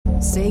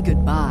Say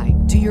goodbye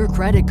to your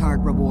credit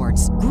card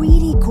rewards.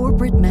 Greedy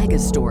corporate mega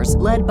stores,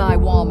 led by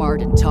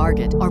Walmart and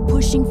Target, are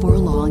pushing for a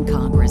law in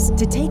Congress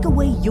to take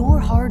away your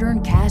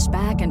hard-earned cash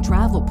back and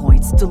travel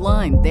points to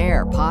line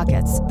their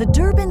pockets. The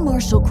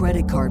Durbin-Marshall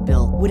credit card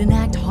bill would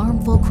enact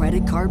harmful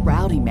credit card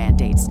routing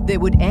mandates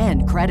that would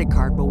end credit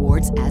card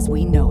rewards as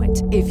we know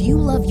it. If you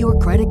love your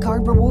credit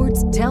card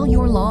rewards, tell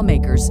your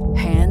lawmakers,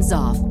 hands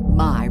off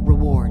my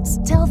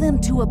rewards. Tell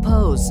them to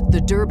oppose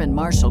the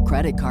Durbin-Marshall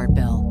credit card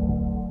bill.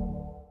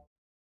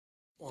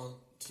 1,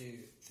 2,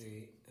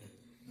 3, and...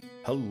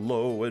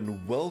 Hello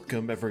and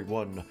welcome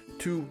everyone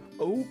to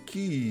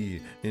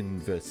Okie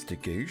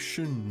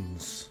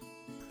Investigations.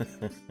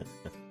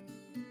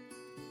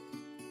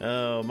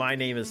 Oh, my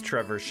name is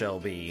Trevor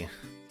Shelby.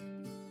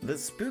 The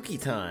spooky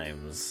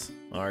times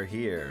are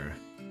here,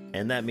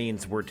 and that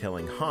means we're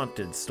telling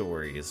haunted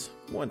stories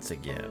once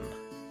again.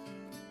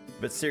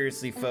 But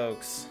seriously,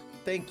 folks,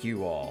 thank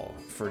you all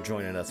for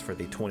joining us for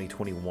the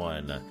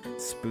 2021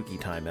 Spooky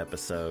Time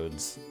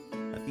episodes.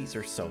 These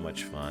are so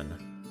much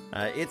fun.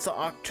 It's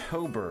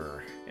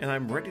October, and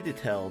I'm ready to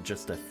tell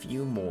just a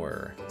few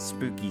more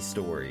spooky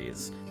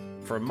stories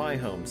from my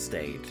home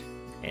state,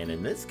 and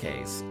in this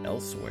case,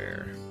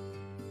 elsewhere.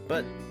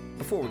 But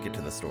before we get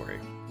to the story,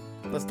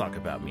 let's talk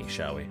about me,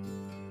 shall we?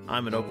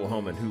 I'm an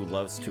Oklahoman who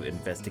loves to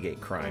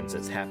investigate crimes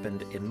that's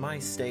happened in my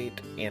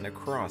state and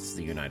across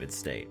the United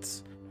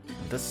States.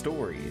 The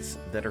stories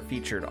that are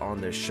featured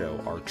on this show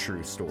are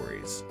true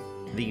stories.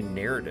 The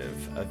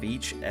narrative of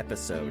each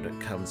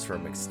episode comes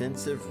from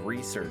extensive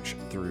research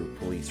through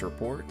police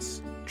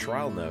reports,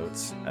 trial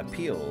notes,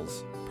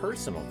 appeals,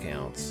 personal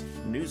accounts,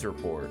 news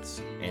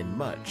reports, and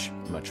much,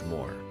 much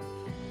more.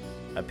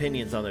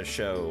 Opinions on the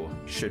show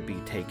should be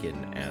taken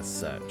as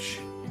such.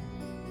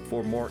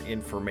 For more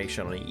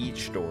information on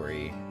each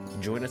story,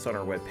 join us on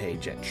our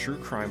webpage at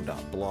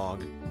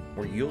truecrime.blog,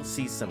 where you'll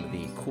see some of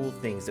the cool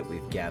things that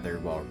we've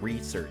gathered while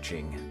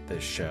researching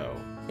this show.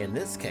 In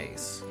this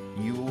case,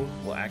 you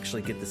will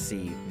actually get to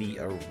see the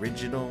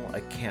original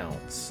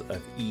accounts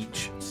of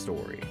each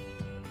story.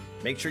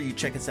 Make sure you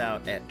check us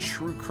out at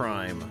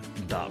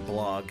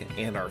truecrime.blog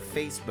and our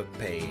Facebook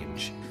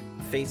page,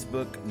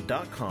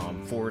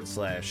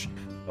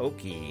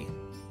 facebook.com/Okie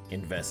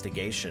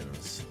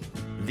Investigations.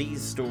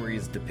 These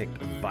stories depict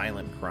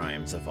violent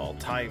crimes of all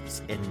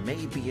types and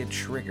may be a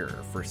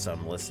trigger for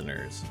some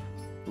listeners.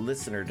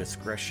 Listener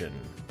discretion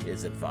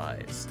is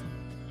advised.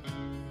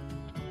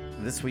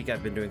 This week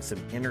I've been doing some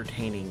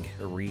entertaining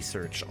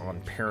research on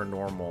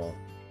paranormal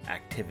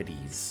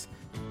activities,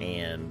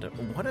 and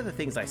one of the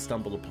things I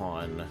stumbled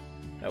upon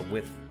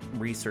with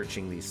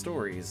researching these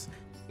stories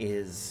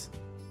is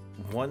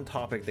one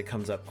topic that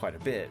comes up quite a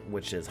bit,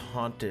 which is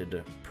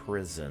haunted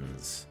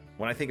prisons.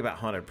 When I think about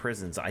haunted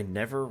prisons, I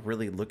never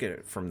really look at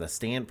it from the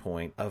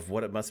standpoint of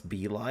what it must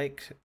be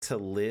like to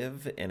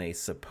live in a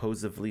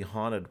supposedly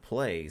haunted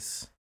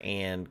place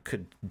and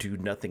could do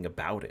nothing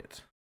about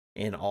it.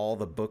 In all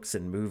the books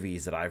and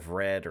movies that I've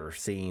read or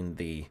seen,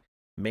 the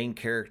main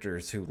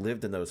characters who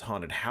lived in those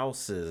haunted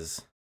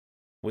houses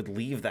would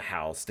leave the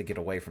house to get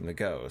away from the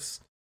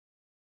ghost.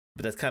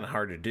 But that's kind of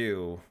hard to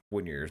do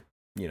when you're,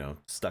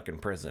 stuck in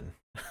prison.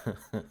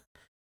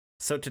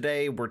 So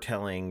today we're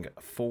telling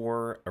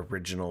 4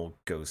 original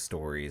ghost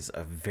stories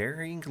of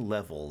varying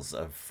levels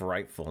of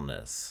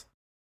frightfulness.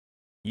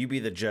 You be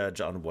the judge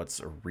on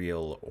what's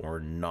real or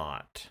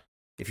not.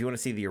 If you want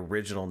to see the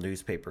original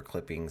newspaper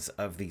clippings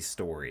of these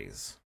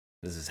stories,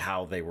 this is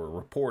how they were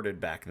reported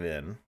back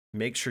then,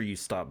 make sure you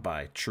stop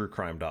by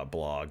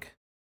truecrime.blog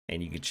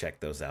and you can check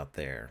those out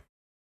there.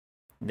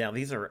 Now,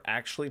 these are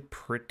actually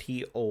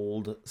pretty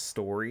old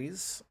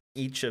stories,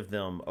 each of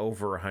them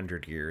over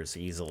 100 years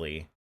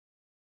easily.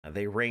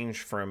 They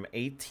range from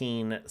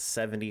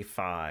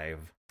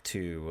 1875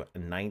 to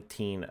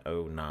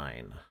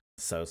 1909.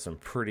 So some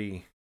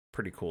pretty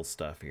cool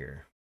stuff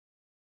here.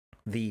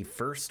 The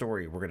first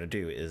story we're going to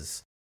do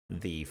is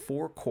the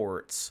Four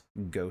Courts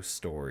Ghost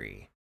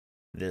Story.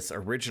 This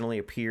originally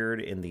appeared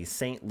in the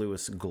St.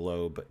 Louis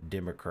Globe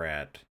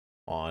Democrat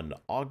on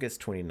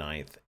August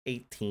 29th,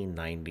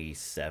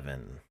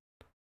 1897.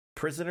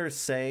 Prisoners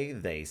say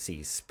they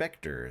see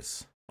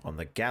specters on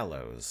the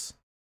gallows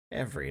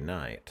every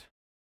night.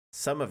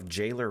 Some of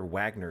Jailer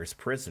Wagner's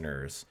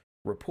prisoners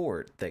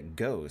report that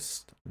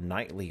ghosts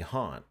nightly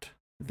haunt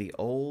the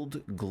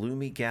old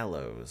gloomy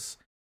gallows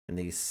in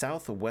the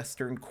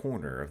southwestern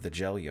corner of the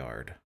jail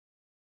yard.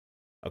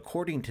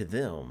 According to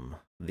them,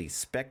 the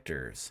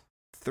specters,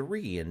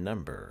 3 in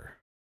number,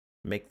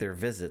 make their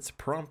visits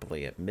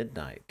promptly at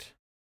midnight,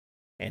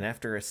 and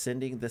after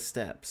ascending the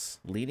steps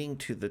leading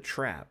to the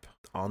trap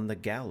on the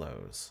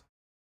gallows,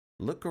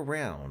 look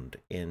around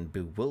in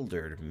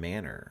bewildered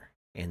manner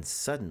and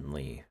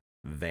suddenly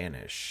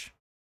vanish.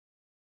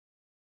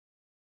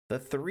 The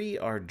 3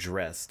 are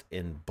dressed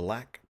in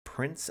black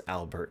Prince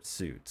Albert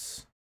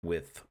suits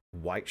with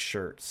white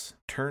shirts,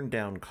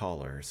 turned-down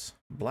collars,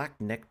 black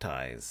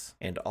neckties,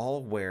 and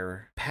all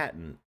wear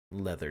patent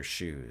leather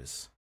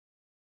shoes.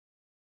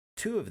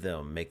 2 of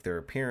them make their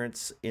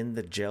appearance in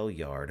the jail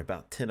yard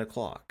about 10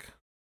 o'clock.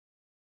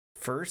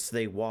 First,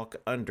 they walk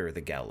under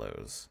the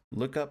gallows,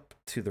 look up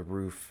to the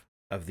roof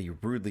of the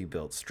rudely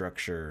built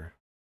structure,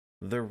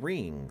 the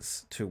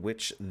rings to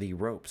which the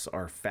ropes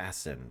are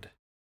fastened,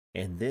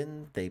 and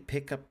then they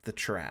pick up the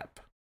trap,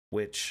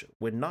 which,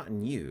 when not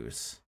in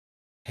use,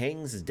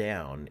 hangs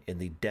down in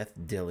the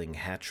death-dealing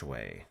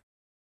hatchway.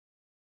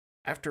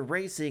 After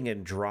raising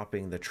and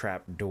dropping the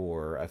trap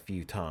door a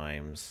few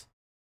times,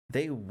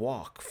 they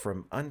walk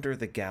from under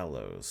the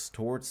gallows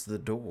towards the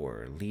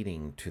door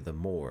leading to the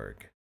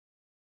morgue.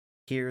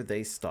 Here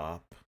they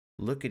stop,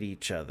 look at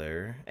each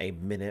other a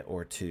minute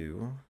or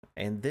two,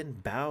 and then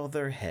bow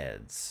their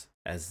heads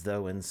as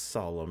though in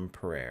solemn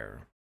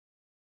prayer.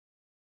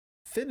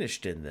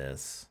 Finished in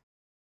this,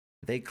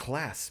 they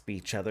clasp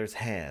each other's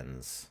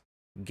hands,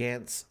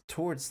 glance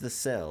towards the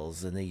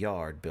cells in the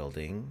yard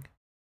building,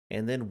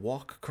 and then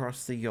walk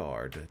across the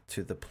yard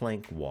to the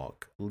plank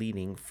walk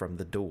leading from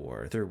the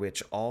door through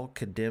which all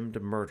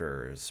condemned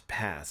murderers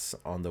pass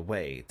on the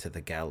way to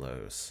the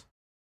gallows.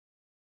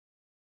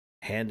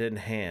 Hand in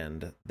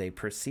hand, they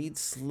proceed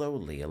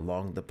slowly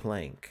along the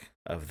plank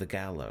of the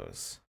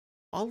gallows.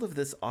 All of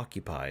this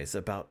occupies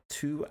about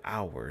 2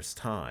 hours'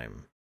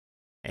 time,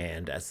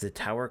 and as the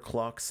tower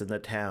clocks in the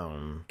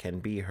town can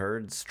be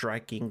heard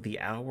striking the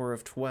hour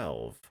of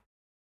 12,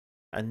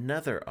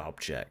 another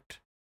object,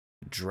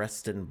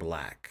 dressed in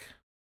black,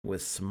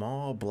 with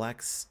small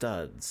black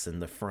studs in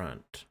the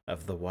front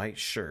of the white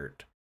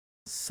shirt,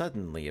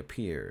 suddenly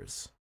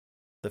appears.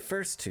 The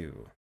first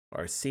two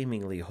are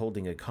seemingly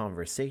holding a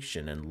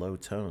conversation in low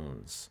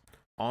tones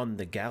on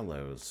the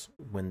gallows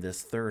when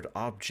this third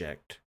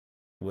object,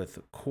 with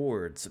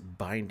cords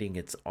binding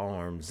its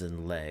arms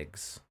and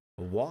legs,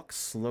 walks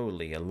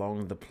slowly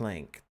along the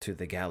plank to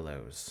the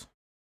gallows.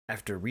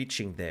 After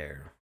reaching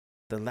there,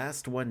 the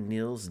last one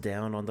kneels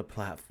down on the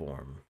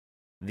platform.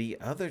 The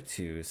other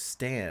two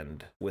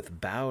stand with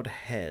bowed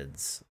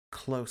heads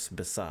close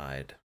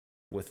beside,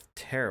 with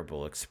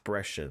terrible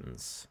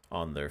expressions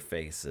on their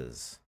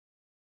faces.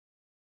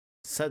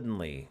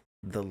 Suddenly,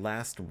 the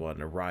last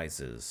one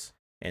arises,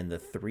 and the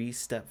three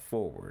step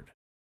forward.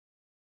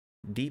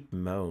 Deep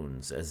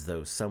moans as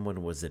though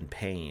someone was in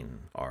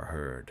pain are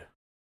heard.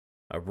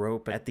 A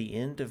rope at the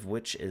end of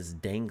which is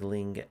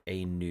dangling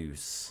a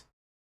noose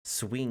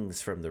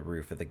swings from the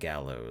roof of the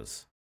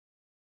gallows.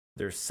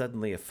 There's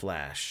suddenly a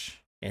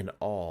flash, and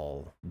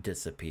all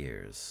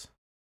disappears.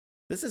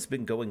 This has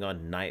been going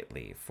on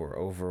nightly for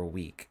over a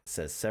week,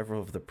 says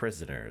several of the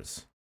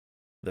prisoners.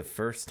 The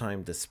first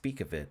time to speak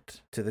of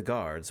it to the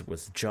guards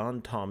was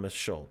John Thomas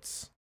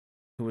Schultz,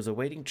 who was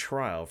awaiting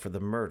trial for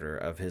the murder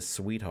of his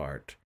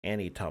sweetheart,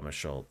 Annie Thomas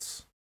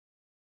Schultz.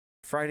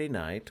 Friday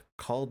night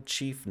called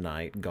Chief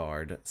Night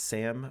Guard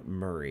Sam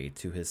Murray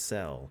to his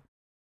cell,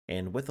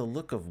 and with a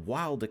look of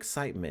wild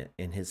excitement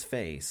in his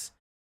face,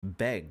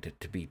 begged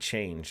to be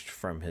changed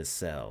from his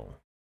cell.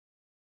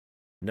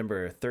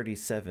 Number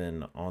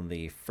 37 on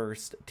the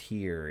first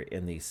tier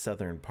in the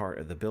southern part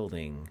of the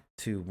building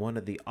to one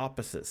of the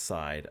opposite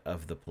side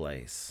of the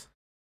place.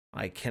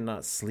 I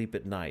cannot sleep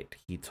at night,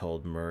 he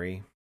told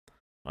Murray,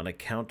 on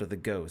account of the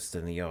ghost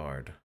in the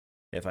yard.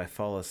 If I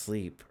fall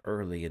asleep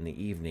early in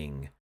the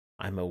evening,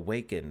 I'm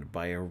awakened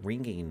by a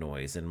ringing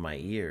noise in my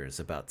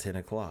ears about 10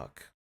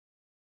 o'clock.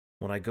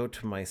 When I go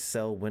to my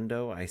cell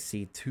window, I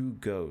see two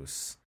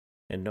ghosts,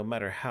 and no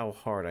matter how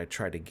hard I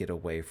try to get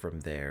away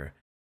from there,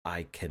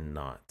 I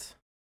cannot.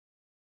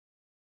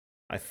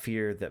 I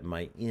fear that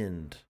my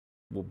end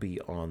will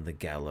be on the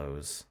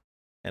gallows,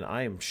 and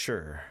I am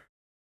sure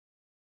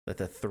that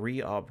the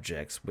three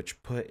objects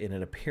which put in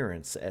an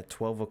appearance at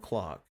 12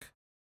 o'clock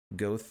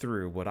go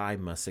through what I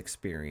must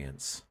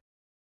experience.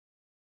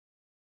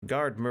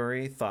 Guard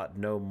Murray thought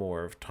no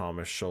more of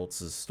Thomas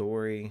Schultz's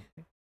story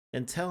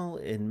until,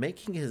 in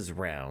making his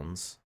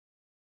rounds,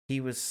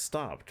 he was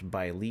stopped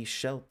by Lee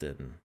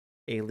Shelton,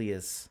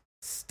 alias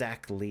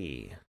Stack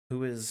Lee,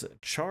 who is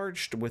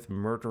charged with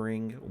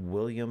murdering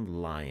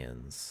William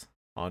Lyons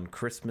on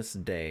Christmas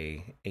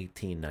Day,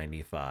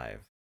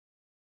 1895.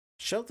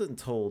 Shelton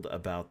told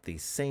about the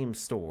same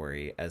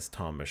story as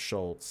Thomas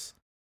Schultz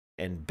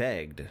and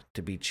begged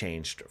to be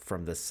changed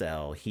from the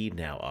cell he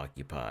now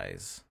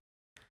occupies.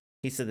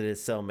 He said that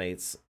his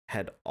cellmates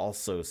had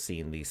also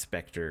seen these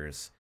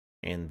specters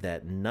and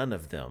that none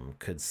of them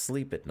could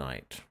sleep at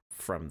night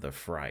from the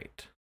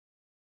fright.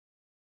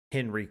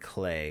 Henry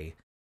Clay,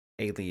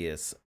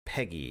 alias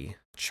Peggy,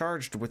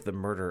 charged with the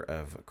murder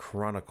of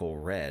Chronicle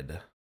Red,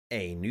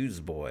 a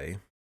newsboy,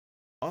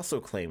 also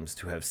claims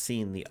to have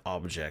seen the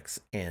objects,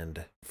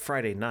 and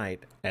Friday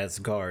night, as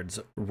guards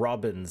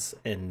Robbins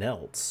and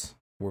Nelts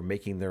were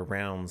making their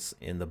rounds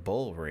in the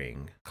bull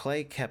ring,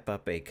 Clay kept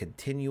up a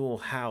continual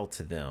howl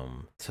to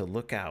them to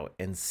look out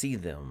and see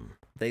them.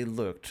 They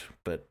looked,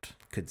 but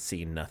could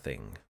see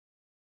nothing.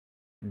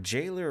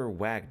 Jailer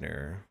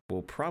Wagner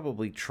will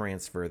probably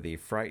transfer the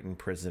frightened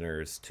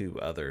prisoners to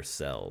other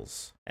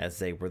cells, as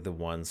they were the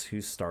ones who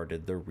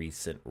started the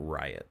recent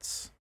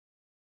riots.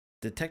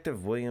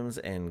 Detective Williams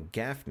and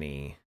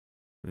Gaffney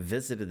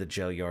visited the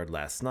jail yard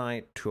last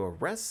night to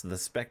arrest the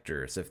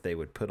specters if they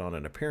would put on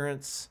an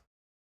appearance,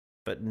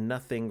 but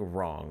nothing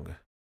wrong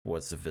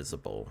was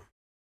visible.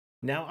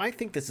 Now, I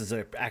think this is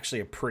actually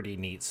a pretty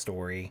neat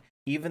story.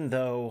 Even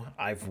though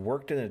I've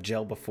worked in a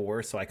jail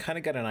before, so I kind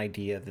of got an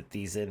idea that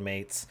these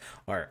inmates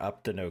are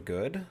up to no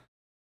good,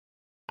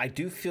 I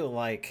do feel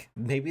like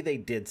maybe they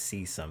did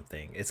see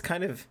something. It's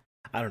kind of,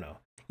 I don't know.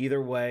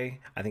 Either way,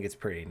 I think it's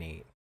pretty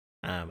neat.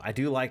 I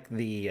do like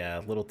the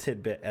little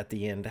tidbit at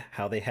the end,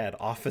 how they had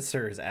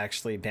officers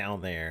actually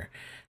down there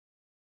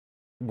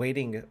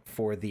waiting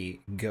for the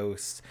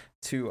ghosts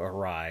to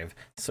arrive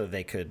so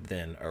they could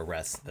then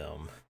arrest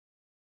them.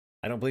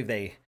 I don't believe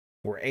they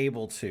were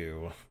able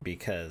to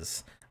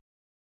because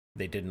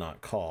they did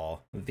not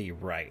call the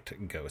right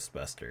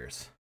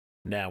Ghostbusters.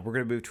 Now we're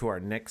going to move to our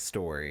next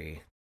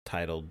story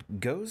titled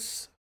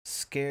Ghosts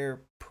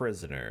Scare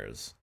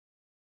Prisoners.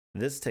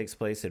 This takes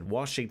place in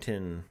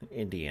Washington,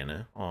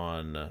 Indiana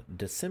on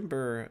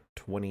December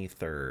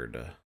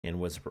 23rd and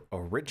was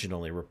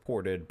originally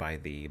reported by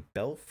the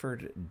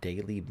Belford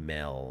Daily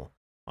Mail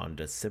on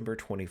December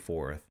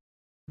 24th,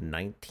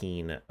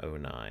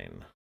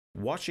 1909.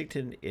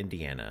 Washington,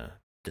 Indiana,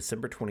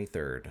 December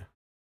 23rd.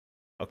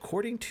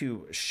 According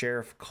to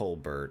Sheriff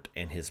Colbert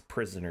and his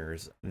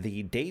prisoners,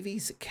 the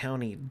Daviess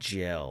County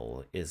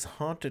Jail is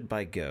haunted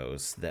by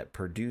ghosts that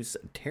produce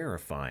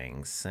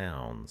terrifying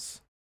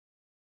sounds.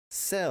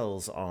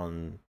 Cells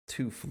on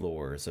 2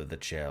 floors of the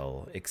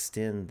jail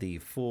extend the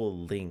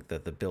full length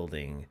of the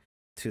building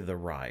to the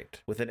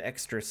right, with an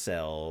extra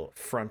cell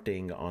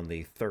fronting on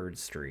the 3rd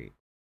Street,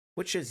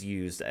 which is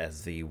used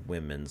as the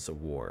women's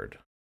ward.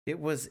 It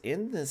was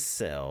in this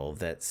cell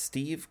that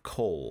Steve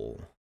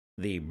Cole,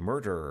 the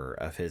murderer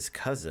of his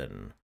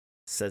cousin,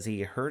 says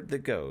he heard the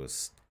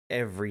ghost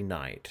every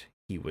night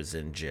he was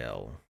in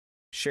jail.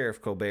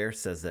 Sheriff Colbert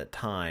says that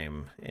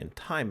time and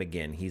time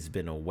again he's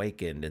been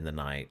awakened in the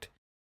night,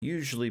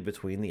 usually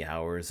between the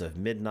hours of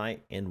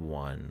midnight and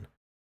 1,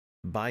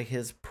 by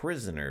his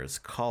prisoners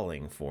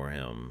calling for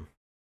him.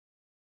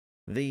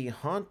 The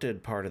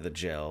haunted part of the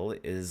jail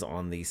is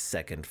on the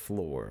 2nd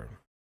floor.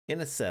 In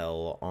a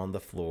cell on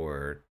the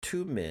floor,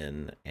 2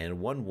 men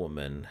and 1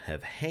 woman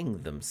have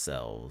hanged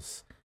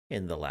themselves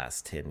in the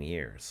last 10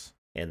 years,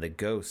 and the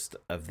ghosts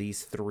of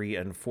these 3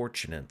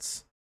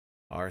 unfortunates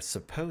are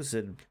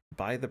supposed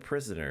by the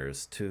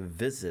prisoners to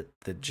visit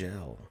the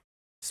jail.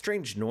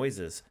 Strange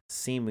noises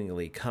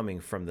seemingly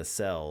coming from the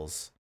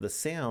cells. The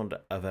sound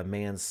of a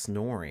man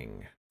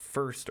snoring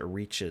first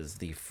reaches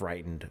the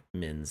frightened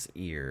men's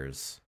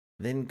ears.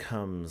 Then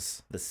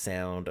comes the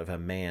sound of a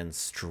man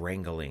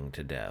strangling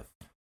to death.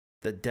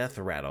 The death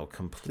rattle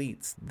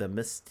completes the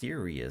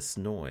mysterious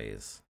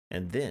noise,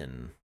 and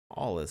then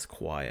all is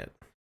quiet.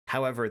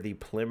 However, the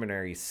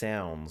preliminary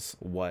sounds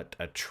what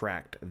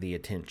attract the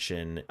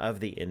attention of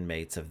the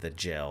inmates of the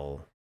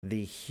jail.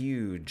 The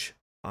huge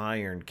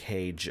iron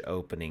cage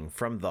opening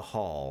from the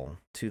hall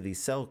to the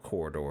cell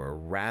corridor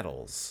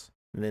rattles,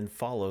 and then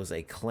follows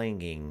a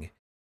clanging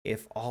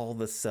if all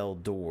the cell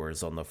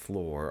doors on the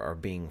floor are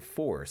being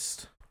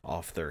forced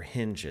off their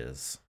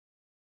hinges.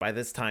 By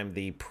this time,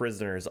 the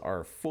prisoners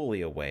are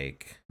fully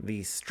awake.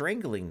 The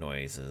strangling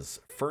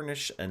noises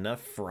furnish enough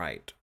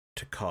fright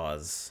to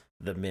cause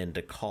the men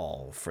to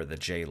call for the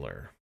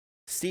jailer.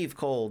 Steve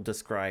Cole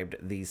described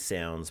these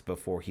sounds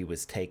before he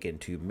was taken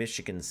to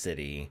Michigan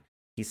City.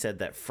 He said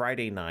that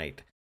Friday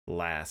night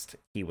last,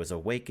 he was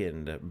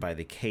awakened by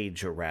the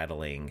cage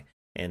rattling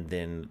and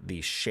then the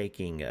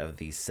shaking of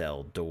the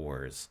cell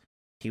doors.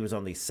 He was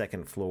on the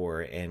 2nd floor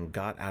and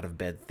got out of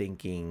bed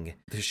thinking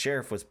the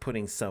sheriff was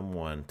putting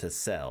someone to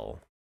cell.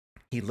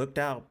 He looked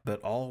out,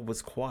 but all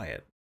was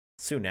quiet.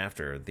 Soon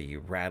after, the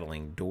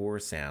rattling door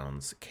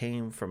sounds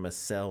came from a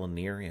cell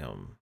near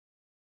him.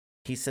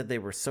 He said they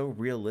were so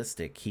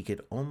realistic he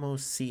could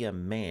almost see a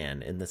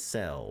man in the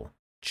cell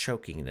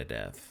choking to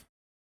death.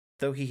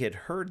 Though he had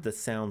heard the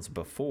sounds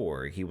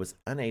before, he was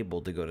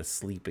unable to go to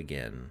sleep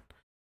again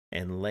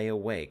and lay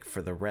awake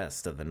for the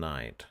rest of the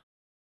night.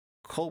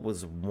 Cole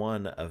was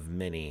one of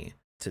many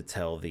to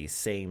tell the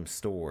same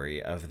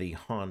story of the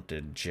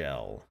haunted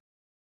jail.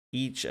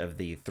 Each of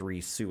the 3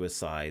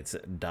 suicides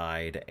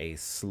died a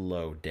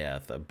slow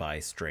death by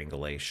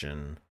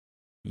strangulation,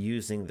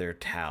 using their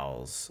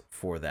towels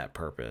for that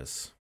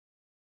purpose.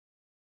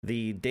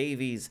 The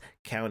Daviess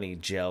County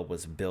Jail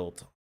was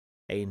built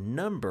a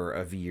number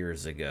of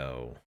years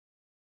ago.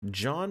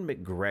 John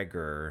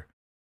McGregor,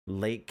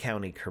 Lake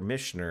County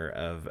Commissioner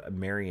of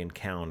Marion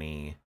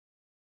County,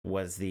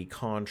 was the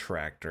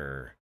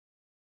contractor.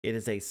 It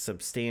is a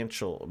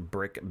substantial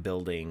brick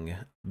building,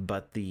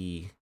 but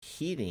the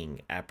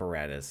heating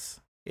apparatus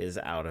is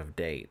out of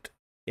date.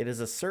 It is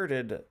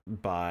asserted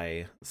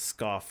by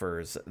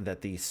scoffers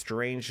that the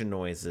strange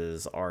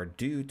noises are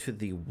due to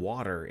the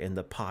water in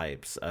the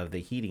pipes of the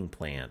heating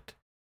plant.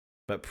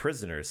 But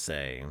prisoners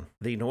say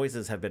the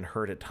noises have been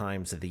heard at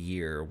times of the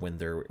year when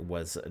there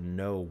was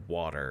no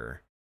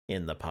water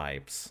in the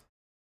pipes.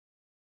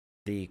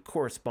 The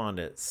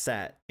correspondent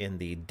sat in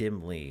the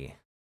dimly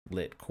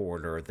lit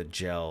corridor of the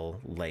jail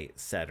late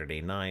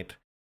Saturday night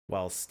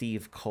while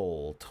Steve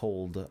Cole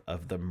told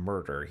of the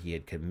murder he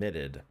had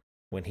committed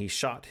when he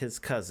shot his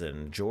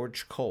cousin,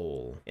 George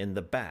Cole, in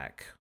the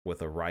back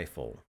with a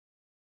rifle.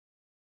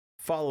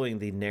 Following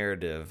the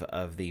narrative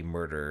of the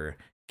murder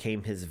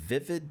came his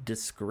vivid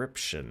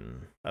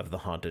description of the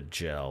haunted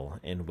jail,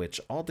 in which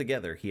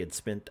altogether he had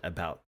spent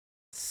about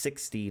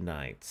 60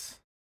 nights.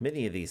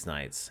 Many of these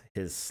nights,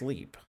 his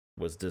sleep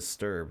was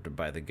disturbed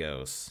by the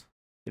ghosts.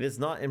 It is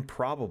not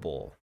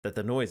improbable that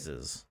the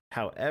noises,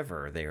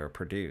 however they are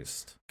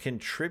produced,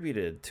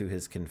 contributed to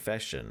his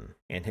confession,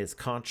 and his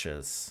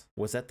conscience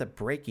was at the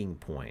breaking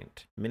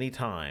point many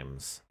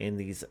times in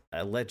these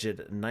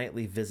alleged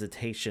nightly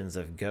visitations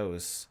of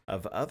ghosts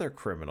of other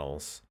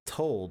criminals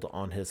told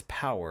on his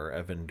power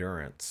of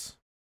endurance.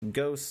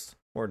 Ghosts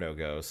or no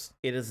ghosts,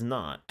 it is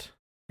not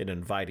an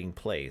inviting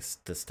place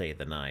to stay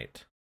the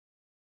night.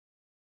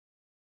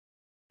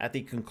 At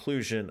the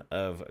conclusion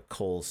of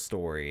Cole's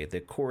story,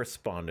 the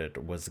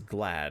correspondent was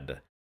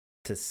glad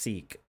to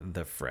seek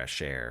the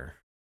fresh air.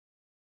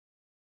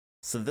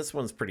 So this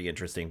one's pretty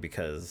interesting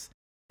because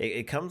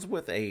it comes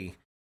with a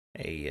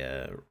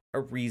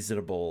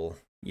reasonable,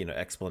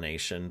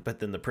 explanation, but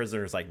then the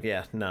prisoner's like,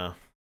 yeah, no,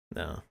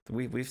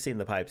 we've seen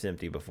the pipes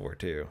empty before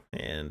too,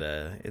 and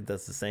it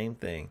does the same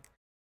thing.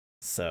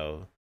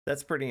 So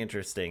that's pretty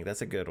interesting.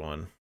 That's a good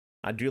one.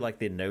 I do like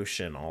the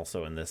notion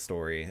also in this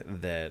story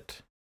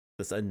that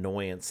this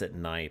annoyance at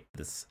night,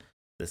 this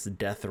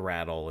death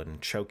rattle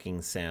and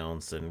choking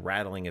sounds and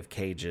rattling of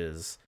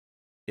cages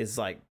is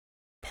like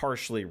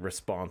partially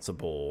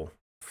responsible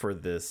for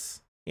this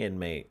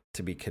inmate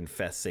to be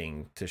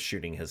confessing to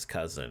shooting his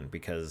cousin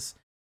because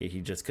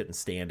he just couldn't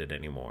stand it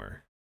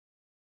anymore.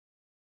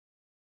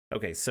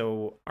 Okay,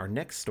 so our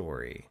next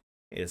story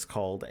is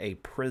called A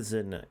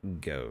Prison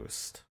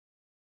Ghost.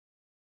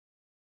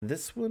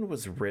 This one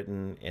was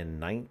written in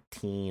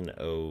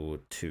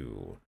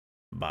 1902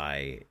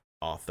 by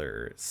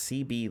author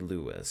C.B.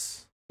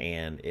 Lewis,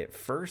 and it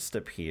first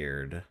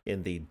appeared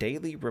in the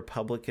Daily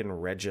Republican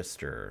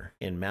Register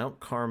in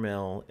Mount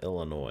Carmel,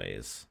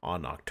 Illinois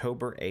on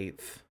October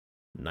 8th,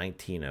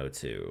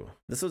 1902.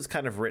 This was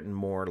kind of written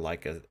more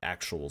like an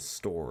actual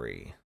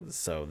story,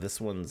 so this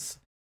one's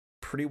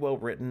pretty well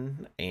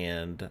written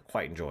and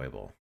quite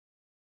enjoyable.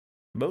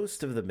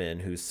 Most of the men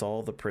who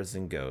saw the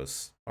prison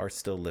ghosts are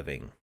still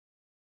living,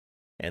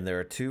 and there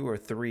are 2 or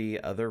 3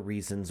 other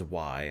reasons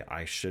why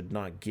I should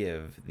not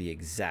give the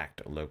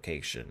exact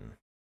location.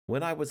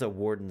 When I was a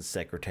warden's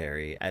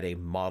secretary at a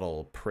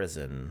model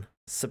prison,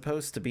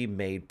 supposed to be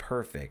made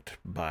perfect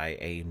by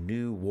a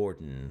new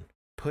warden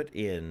put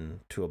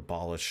in to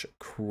abolish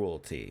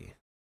cruelty,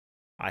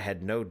 I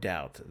had no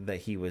doubt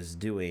that he was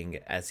doing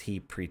as he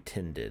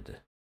pretended.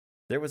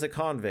 There was a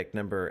convict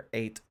number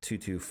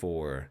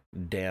 8224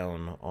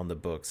 down on the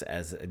books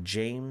as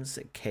James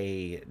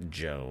K.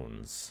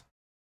 Jones,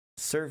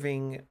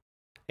 serving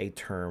a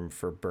term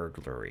for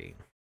burglary.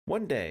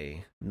 One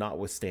day,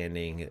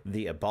 notwithstanding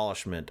the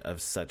abolishment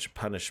of such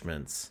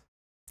punishments,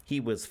 he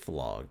was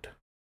flogged.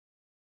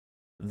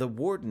 The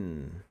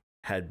warden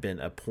had been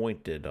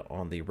appointed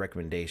on the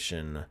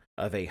recommendation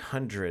of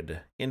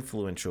 100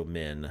 influential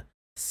men,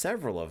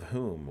 several of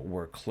whom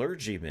were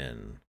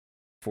clergymen,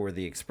 for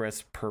the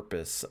express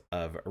purpose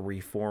of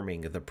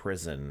reforming the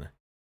prison.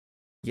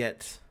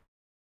 Yet,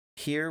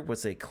 here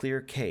was a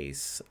clear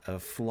case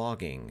of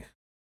flogging.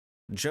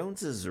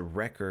 Jones's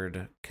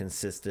record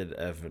consisted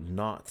of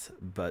naught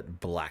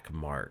but black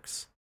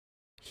marks.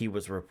 He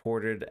was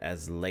reported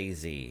as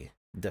lazy,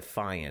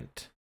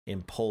 defiant,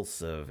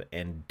 impulsive,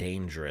 and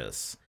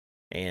dangerous,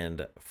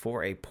 and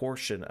for a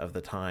portion of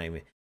the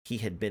time he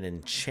had been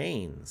in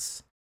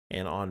chains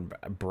and on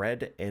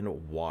bread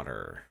and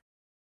water.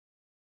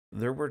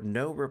 There were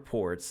no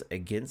reports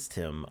against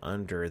him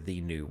under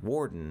the new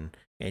warden,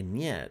 and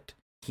yet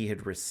he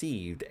had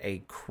received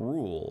a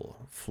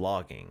cruel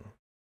flogging.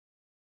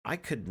 I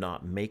could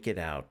not make it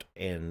out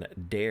and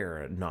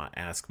dare not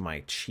ask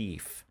my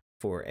chief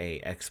for an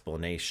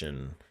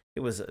explanation.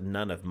 It was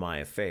none of my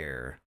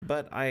affair,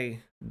 but I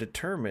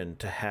determined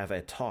to have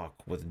a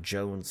talk with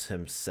Jones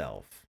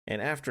himself,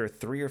 and after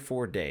 3 or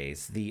 4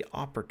 days, the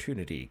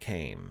opportunity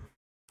came.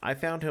 I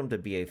found him to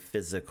be a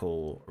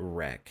physical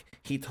wreck.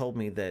 He told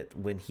me that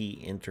when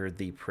he entered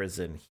the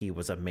prison, he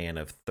was a man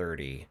of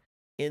 30,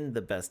 in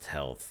the best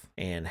health,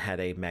 and had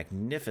a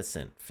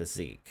magnificent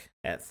physique.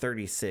 At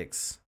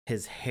 36,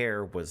 his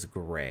hair was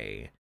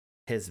gray,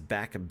 his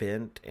back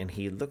bent, and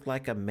he looked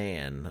like a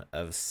man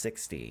of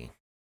 60.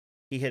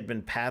 He had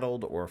been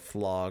paddled or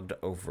flogged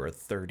over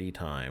 30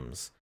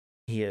 times.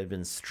 He had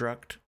been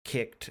struck,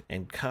 kicked,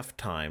 and cuffed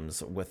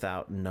times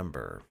without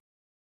number.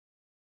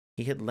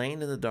 He had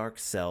lain in the dark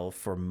cell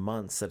for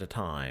months at a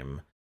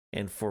time,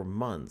 and for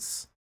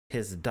months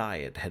his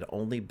diet had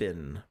only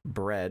been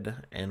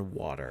bread and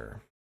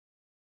water.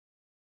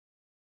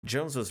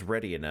 Jones was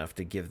ready enough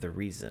to give the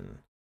reason.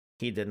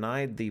 He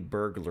denied the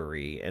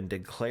burglary and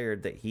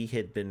declared that he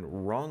had been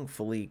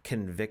wrongfully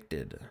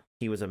convicted.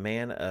 He was a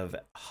man of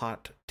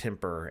hot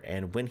temper,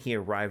 and when he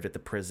arrived at the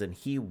prison,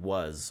 he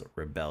was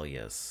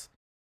rebellious.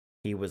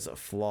 He was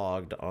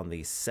flogged on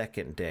the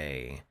 2nd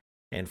day,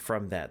 and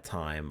from that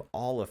time,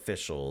 all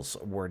officials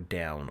were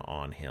down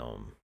on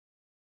him.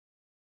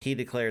 He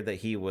declared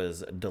that he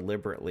was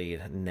deliberately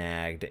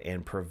nagged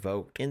and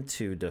provoked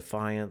into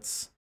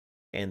defiance,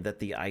 and that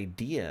the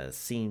idea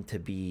seemed to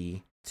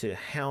be to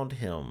hound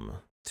him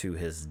to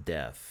his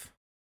death.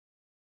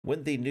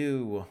 When the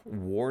new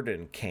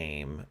warden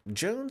came,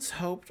 Jones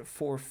hoped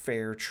for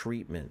fair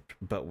treatment,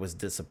 but was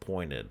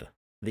disappointed.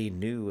 The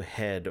new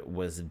head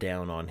was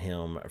down on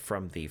him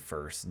from the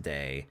first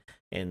day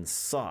and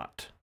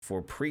sought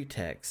for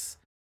pretexts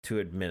to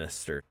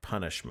administer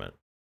punishment.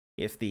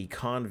 If the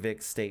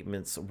convict's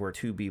statements were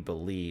to be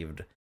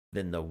believed,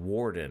 then the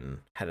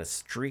warden had a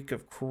streak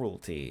of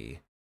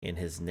cruelty in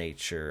his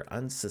nature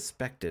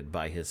unsuspected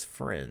by his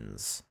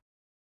friends,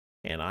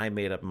 and I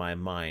made up my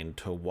mind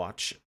to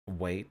watch,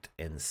 wait,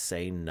 and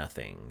say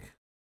nothing.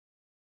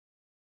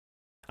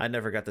 I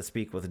never got to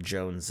speak with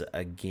Jones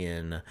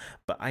again,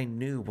 but I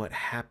knew what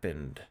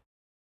happened.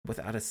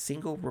 Without a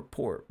single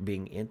report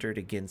being entered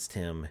against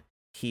him,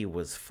 he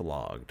was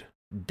flogged,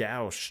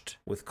 doused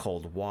with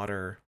cold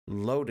water,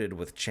 loaded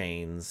with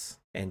chains,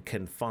 and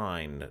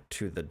confined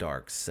to the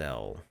dark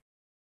cell.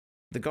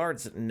 The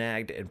guards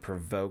nagged and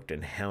provoked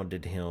and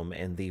hounded him,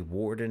 and the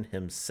warden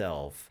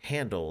himself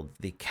handled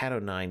the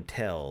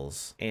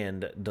cat-o'-nine-tails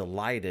and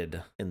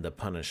delighted in the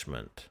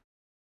punishment.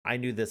 I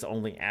knew this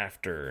only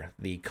after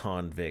the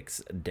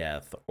convict's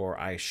death, or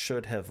I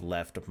should have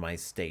left my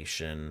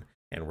station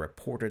and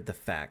reported the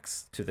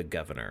facts to the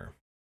governor.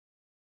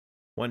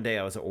 One day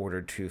I was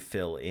ordered to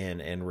fill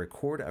in and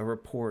record a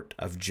report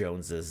of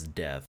Jones's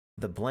death.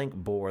 The blank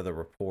bore the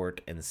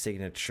report and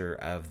signature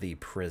of the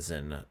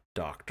prison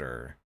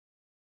doctor.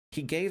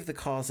 He gave the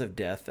cause of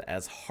death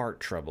as heart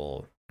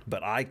trouble,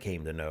 but I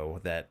came to know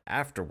that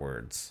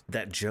afterwards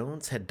that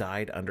Jones had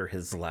died under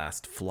his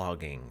last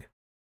flogging.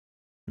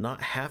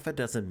 Not half a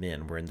dozen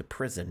men were in the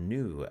prison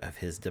knew of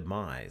his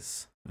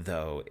demise,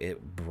 though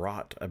it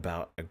brought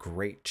about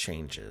great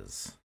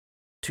changes.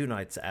 2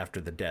 nights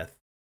after the death,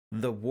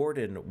 the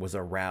warden was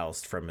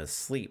aroused from his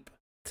sleep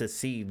to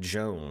see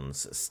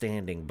Jones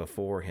standing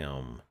before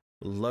him,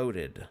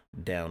 loaded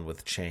down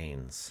with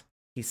chains.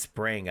 He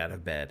sprang out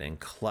of bed and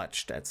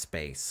clutched at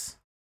space.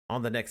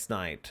 On the next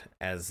night,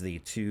 as the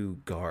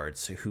 2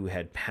 guards who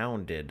had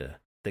pounded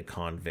the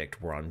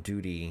convict were on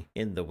duty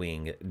in the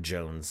wing,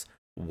 Jones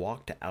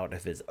walked out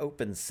of his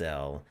open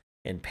cell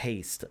and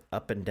paced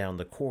up and down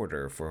the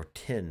corridor for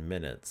 10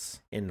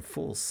 minutes, in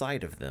full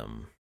sight of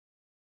them.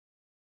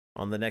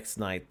 On the next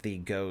night, the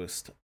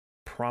ghost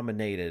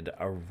promenaded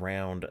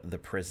around the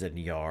prison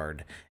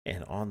yard,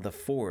 and on the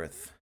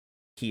 4th,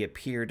 he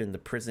appeared in the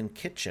prison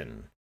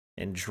kitchen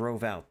and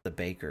drove out the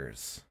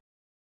bakers.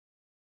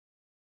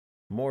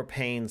 More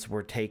pains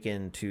were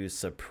taken to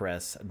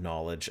suppress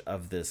knowledge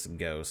of this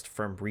ghost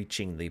from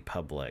reaching the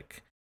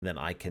public than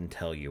I can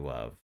tell you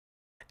of,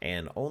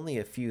 and only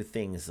a few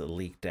things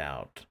leaked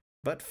out.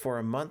 But for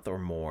a month or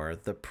more,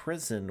 the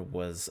prison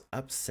was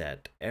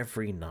upset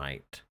every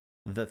night.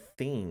 The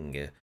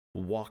thing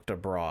walked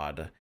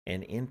abroad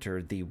and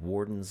entered the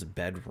warden's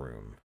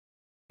bedroom.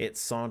 It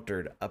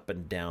sauntered up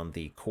and down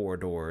the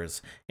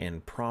corridors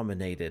and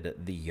promenaded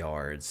the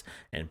yards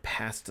and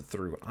passed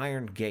through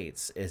iron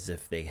gates as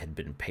if they had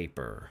been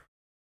paper.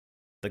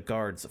 The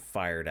guards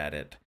fired at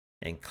it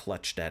and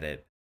clutched at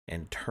it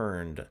and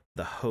turned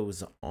the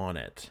hose on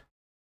it,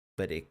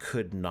 but it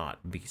could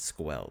not be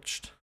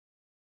squelched.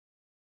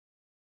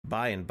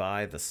 By and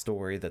by, the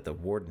story that the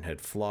warden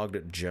had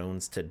flogged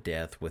Jones to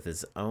death with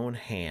his own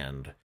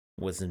hand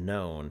was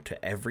known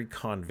to every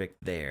convict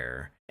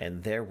there,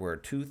 and there were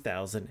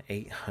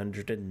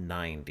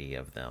 2,890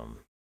 of them.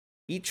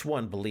 Each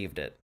one believed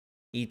it.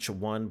 Each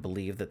one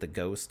believed that the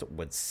ghost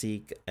would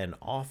seek an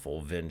awful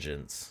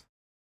vengeance.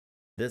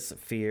 This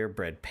fear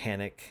bred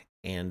panic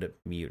and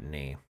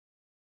mutiny.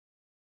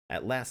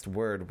 At last,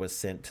 word was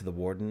sent to the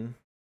warden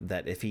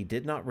that if he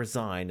did not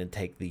resign and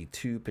take the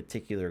 2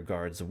 particular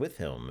guards with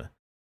him,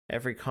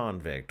 every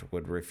convict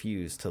would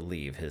refuse to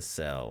leave his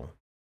cell.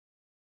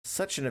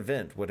 Such an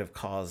event would have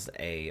caused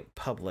a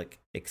public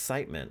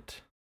excitement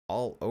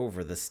all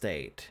over the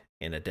state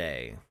in a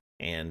day,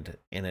 and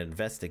an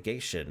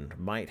investigation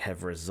might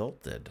have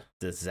resulted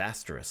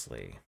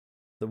disastrously.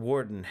 The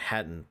warden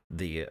hadn't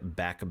the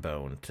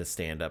backbone to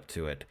stand up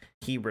to it.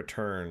 He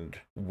returned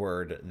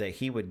word that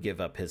he would give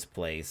up his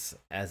place.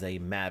 As a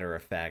matter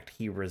of fact,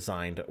 he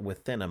resigned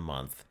within a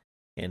month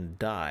and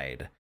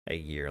died a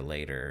year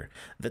later.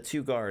 The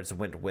 2 guards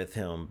went with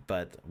him,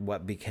 but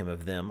what became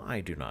of them,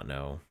 I do not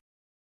know.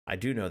 I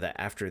do know that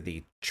after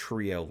the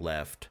trio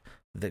left,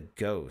 the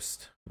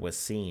ghost was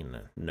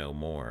seen no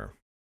more.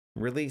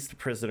 Released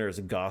prisoners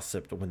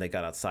gossiped when they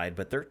got outside,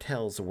 but their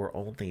tales were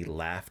only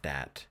laughed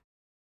at.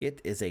 It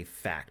is a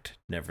fact,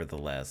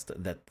 nevertheless,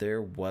 that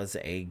there was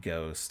a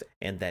ghost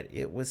and that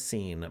it was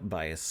seen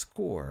by a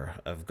score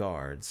of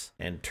guards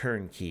and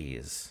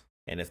turnkeys.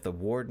 And if the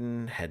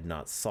warden had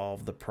not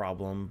solved the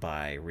problem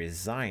by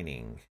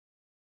resigning,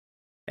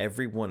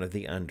 every one of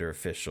the under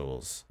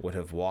officials would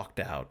have walked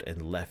out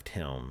and left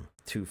him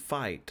to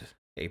fight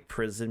a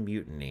prison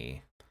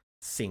mutiny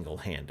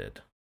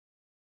single-handed.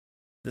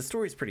 This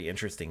story is pretty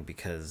interesting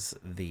because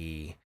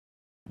the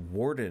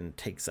warden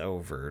takes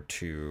over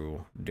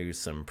to do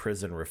some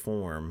prison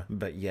reform,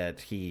 but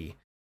yet he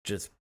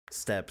just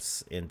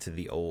steps into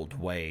the old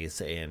ways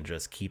and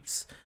just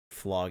keeps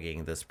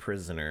flogging this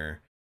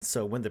prisoner.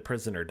 So when the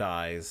prisoner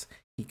dies,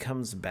 he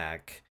comes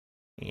back,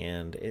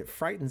 and it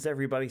frightens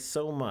everybody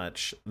so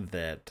much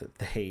that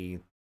they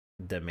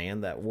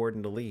demand that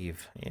warden to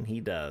leave, and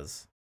he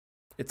does.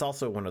 It's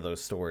also one of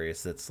those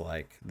stories that's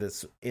like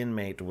this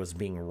inmate was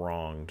being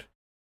wronged,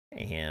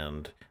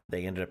 and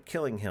they ended up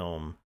killing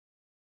him,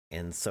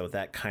 and so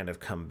that kind of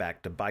come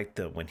back to bite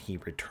them when he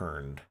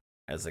returned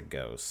as a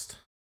ghost.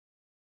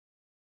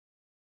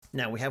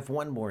 Now we have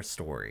one more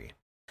story,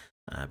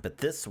 but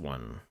this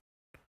one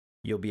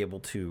you'll be able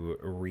to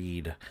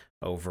read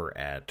over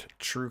at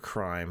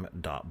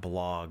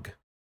truecrime.blog.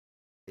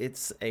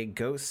 It's a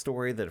ghost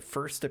story that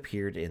first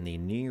appeared in the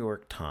New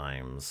York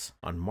Times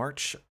on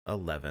March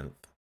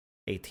 11th,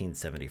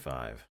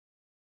 1875.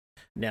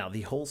 Now,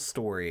 the whole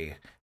story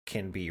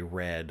can be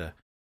read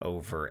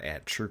over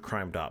at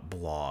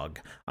truecrime.blog.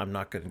 I'm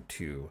not going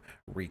to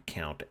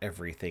recount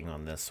everything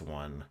on this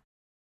one.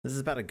 This is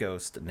about a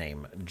ghost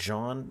named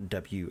John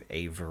W.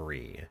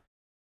 Avery,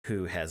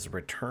 who has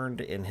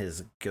returned in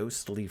his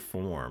ghostly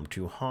form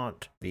to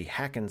haunt the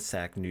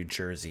Hackensack, New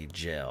Jersey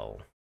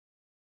jail.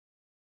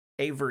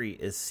 Avery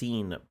is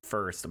seen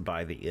first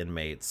by the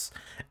inmates,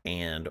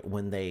 and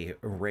when they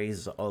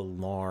raise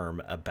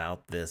alarm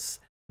about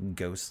this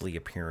ghostly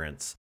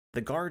appearance,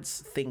 the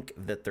guards think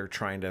that they're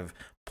trying to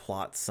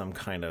plot some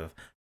kind of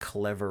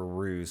clever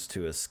ruse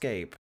to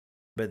escape,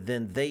 but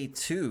then they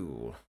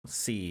too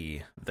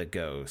see the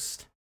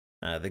ghost.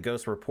 The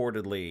ghost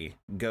reportedly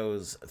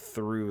goes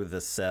through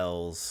the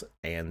cells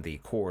and the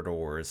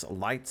corridors,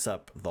 lights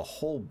up the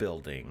whole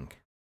building,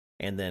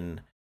 and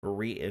then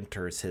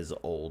re-enters his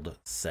old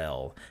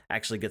cell.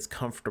 Actually gets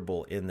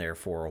comfortable in there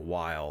for a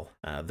while.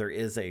 There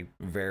is a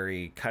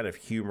very kind of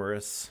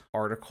humorous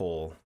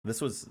article.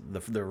 This was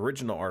the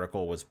original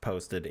article was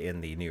posted in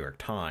the New York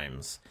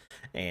Times,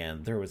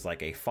 and there was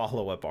like a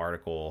follow-up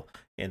article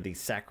in the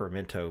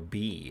Sacramento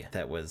Bee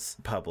that was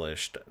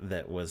published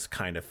that was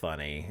kind of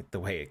funny the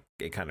way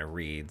it kind of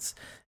reads.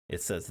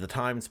 It says, the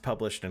Times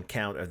published an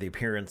account of the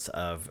appearance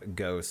of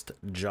ghost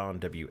John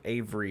W.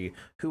 Avery,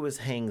 who was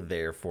hanged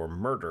there for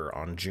murder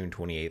on June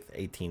 28,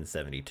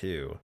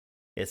 1872.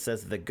 It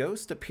says the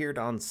ghost appeared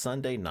on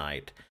Sunday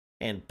night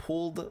and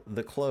pulled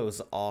the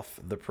clothes off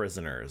the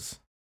prisoners.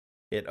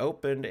 It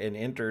opened and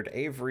entered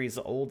Avery's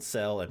old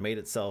cell and made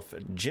itself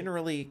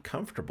generally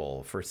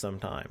comfortable for some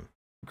time.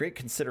 Great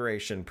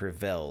consideration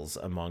prevails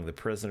among the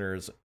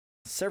prisoners,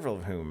 several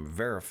of whom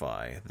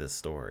verify this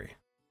story.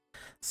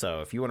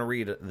 So if you want to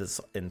read this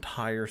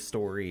entire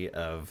story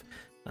of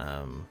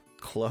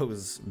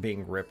clothes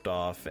being ripped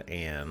off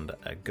and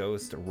a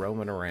ghost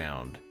roaming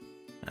around,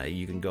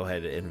 you can go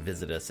ahead and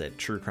visit us at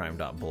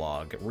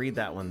truecrime.blog. Read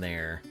that one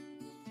there.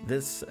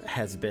 This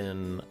has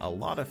been a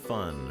lot of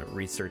fun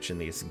researching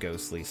these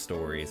ghostly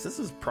stories. This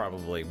is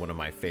probably one of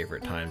my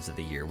favorite times of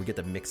the year. We get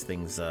to mix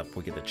things up.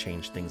 We get to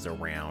change things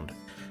around.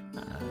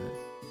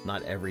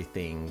 Not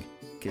everything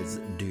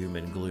is doom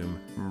and gloom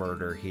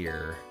murder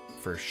here,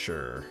 for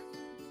sure.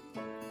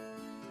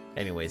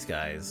 Anyways,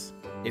 guys,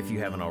 if you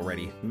haven't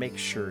already, make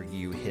sure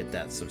you hit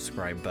that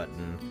subscribe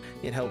button.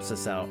 It helps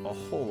us out a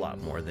whole lot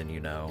more than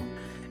you know.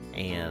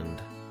 And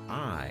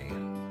I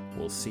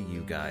will see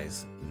you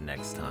guys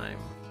next time.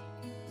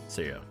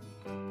 See ya.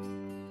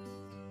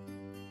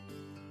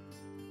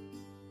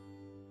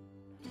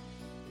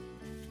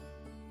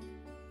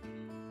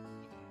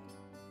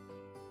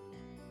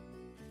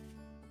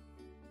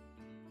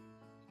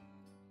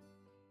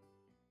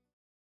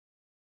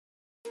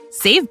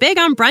 Save big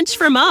on brunch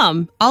for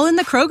mom, all in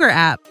the Kroger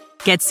app.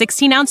 Get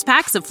 16-ounce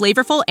packs of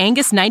flavorful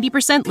Angus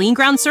 90% lean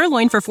ground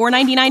sirloin for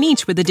 $4.99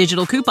 each with a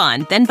digital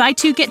coupon. Then buy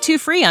 2, get 2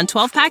 free on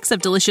 12 packs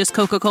of delicious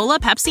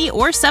Coca-Cola, Pepsi,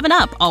 or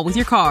 7-Up, all with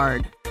your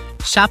card.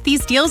 Shop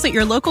these deals at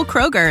your local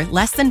Kroger,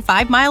 less than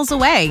 5 miles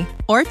away.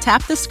 Or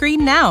tap the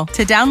screen now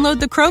to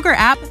download the Kroger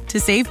app to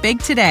save big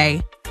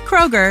today.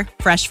 Kroger,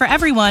 fresh for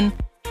everyone.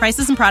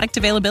 Prices and product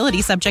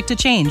availability subject to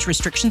change.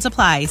 Restrictions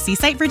apply. See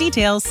site for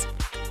details.